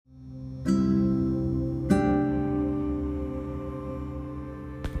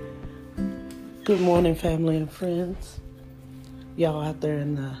Good morning, family and friends. Y'all out there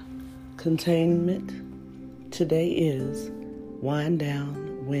in the containment. Today is Wind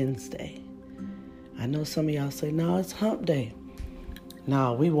Down Wednesday. I know some of y'all say, no, it's hump day.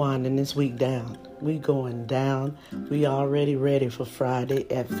 No, we winding this week down. We going down. We already ready for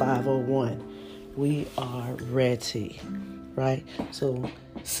Friday at 5:01. We are ready, right? So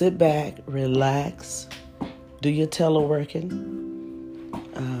sit back, relax, do your teleworking,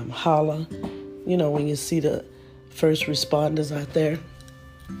 holla. You know, when you see the first responders out there,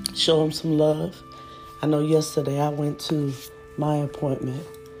 show them some love. I know yesterday I went to my appointment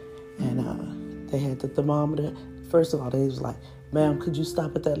and they had the thermometer. First of all, they was like, ma'am, could you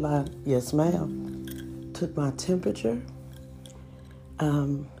stop at that line? Yes, ma'am. Took my temperature.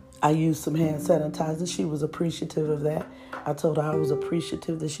 I used some hand sanitizer. She was appreciative of that. I told her I was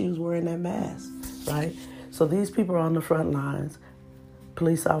appreciative that she was wearing that mask, right? So these people are on the front lines.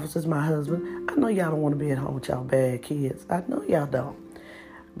 Police officers, my husband. I know y'all don't want to be at home with y'all bad kids. I know y'all don't.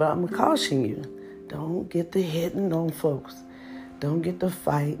 But I'm going to caution you. Don't get the hitting on folks. Don't get the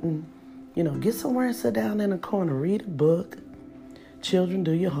fighting. You know, get somewhere and sit down in a corner. Read a book. Children,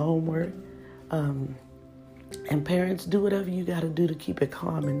 do your homework. And parents, do whatever you got to do to keep it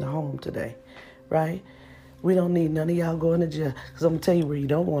calm in the home today, right? We don't need none of y'all going to jail. Because I'm going to tell you where you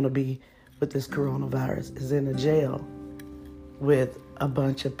don't want to be with this coronavirus is in a jail with a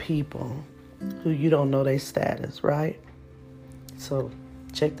bunch of people who you don't know their status, right? So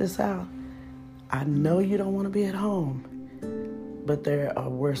check this out. I know you don't want to be at home, but there are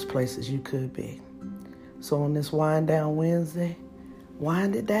worse places you could be. So on this Wind Down Wednesday,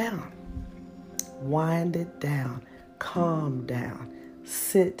 wind it down. Wind it down. Calm down.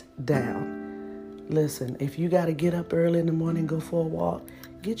 Sit down. Listen, if you got to get up early in the morning and go for a walk,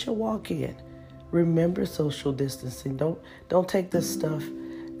 get your walk in. Remember social distancing. Don't take this stuff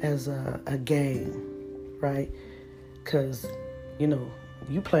as a game, right? Because, you know,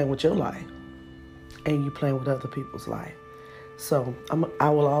 you playing with your life and you playing with other people's life. So I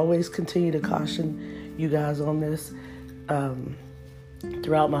will always continue to caution you guys on this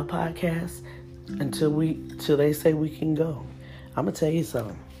throughout my podcast until they say we can go. I'm going to tell you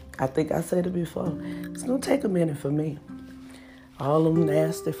something. I think I said it before. It's going to take a minute for me. All them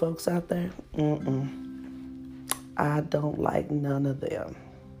nasty folks out there, I don't like none of them.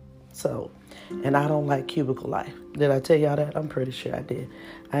 So, and I don't like cubicle life. Did I tell y'all that? I'm pretty sure I did.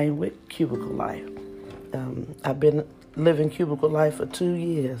 I ain't with cubicle life. I've been living cubicle life for 2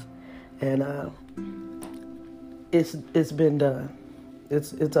 years, and it's been done.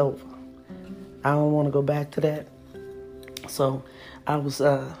 It's over. I don't want to go back to that. So, I was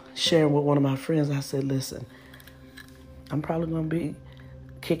sharing with one of my friends. I said, listen, I'm probably going to be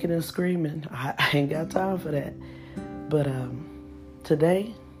kicking and screaming. I ain't got time for that. But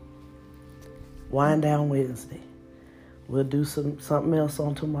today, Wind Down Wednesday. We'll do something else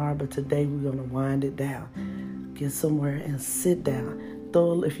on tomorrow, but today we're going to wind it down. Get somewhere and sit down.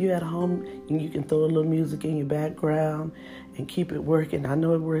 If you're at home, you can throw a little music in your background and keep it working. I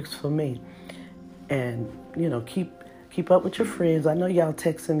know it works for me. And, you know, keep up with your friends. I know y'all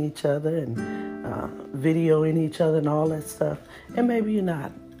texting each other and videoing each other and all that stuff. And maybe you're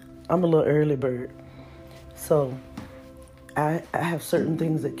not. I'm a little early bird. So I have certain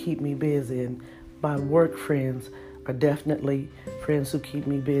things that keep me busy. And my work friends are definitely friends who keep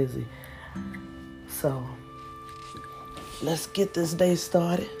me busy. So let's get this day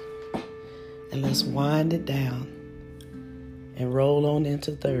started. And let's wind it down. And roll on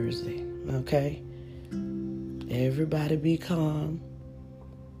into Thursday. Okay? Everybody be calm.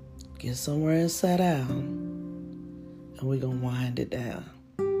 Get somewhere and sit down. And we're going to wind it down.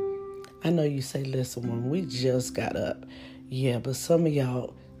 I know you say, listen, when we just got up. Yeah, but some of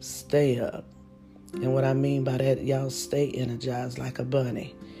y'all stay up. And what I mean by that, y'all stay energized like a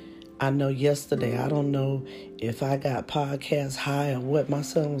bunny. I know yesterday, I don't know if I got podcast high or what. My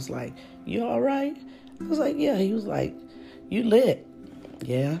son was like, you all right? I was like, yeah. He was like, you lit.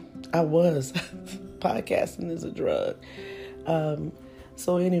 Yeah, I was. Podcasting is a drug.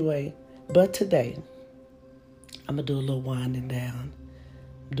 So anyway, but today, I'm going to do a little winding down.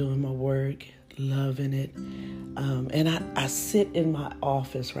 I'm doing my work, loving it. And I sit in my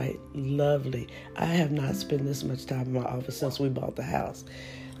office, right? Lovely. I have not spent this much time in my office since we bought the house.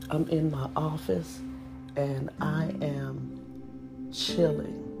 I'm in my office, and I am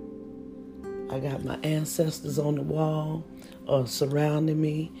chilling. I got my ancestors on the wall surrounding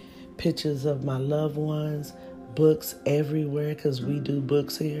me, pictures of my loved ones, books everywhere because we do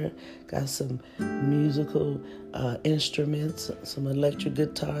books here. Got some musical instruments, some electric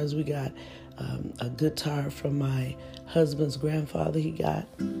guitars. We got a guitar from my husband's grandfather he got.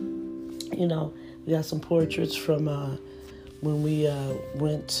 We got some portraits from when we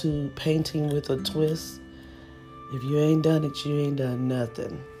went to Painting with a Twist. If you ain't done it, you ain't done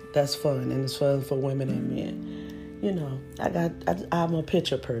nothing. That's fun, and it's fun for women and men. I'm a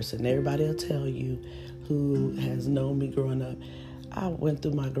picture person. Everybody will tell you who has known me growing up. I went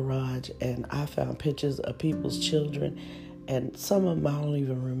through my garage and I found pictures of people's children, and some of them I don't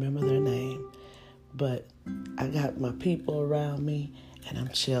even remember their name. But I got my people around me, and I'm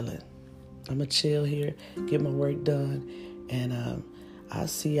chilling. I'm going to chill here, get my work done, and I'll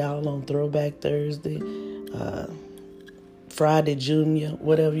see y'all on Throwback Thursday, Friday Junior,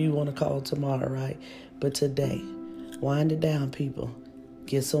 whatever you want to call it tomorrow, right? But today, wind it down, people.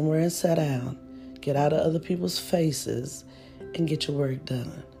 Get somewhere and sit down. Get out of other people's faces and get your work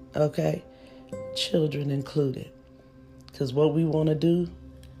done, okay? Children included. Because what we want to do,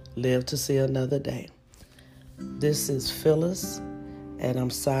 live to see another day. This is Phyllis, and I'm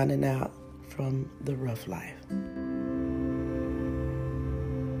signing out from The Rough Life.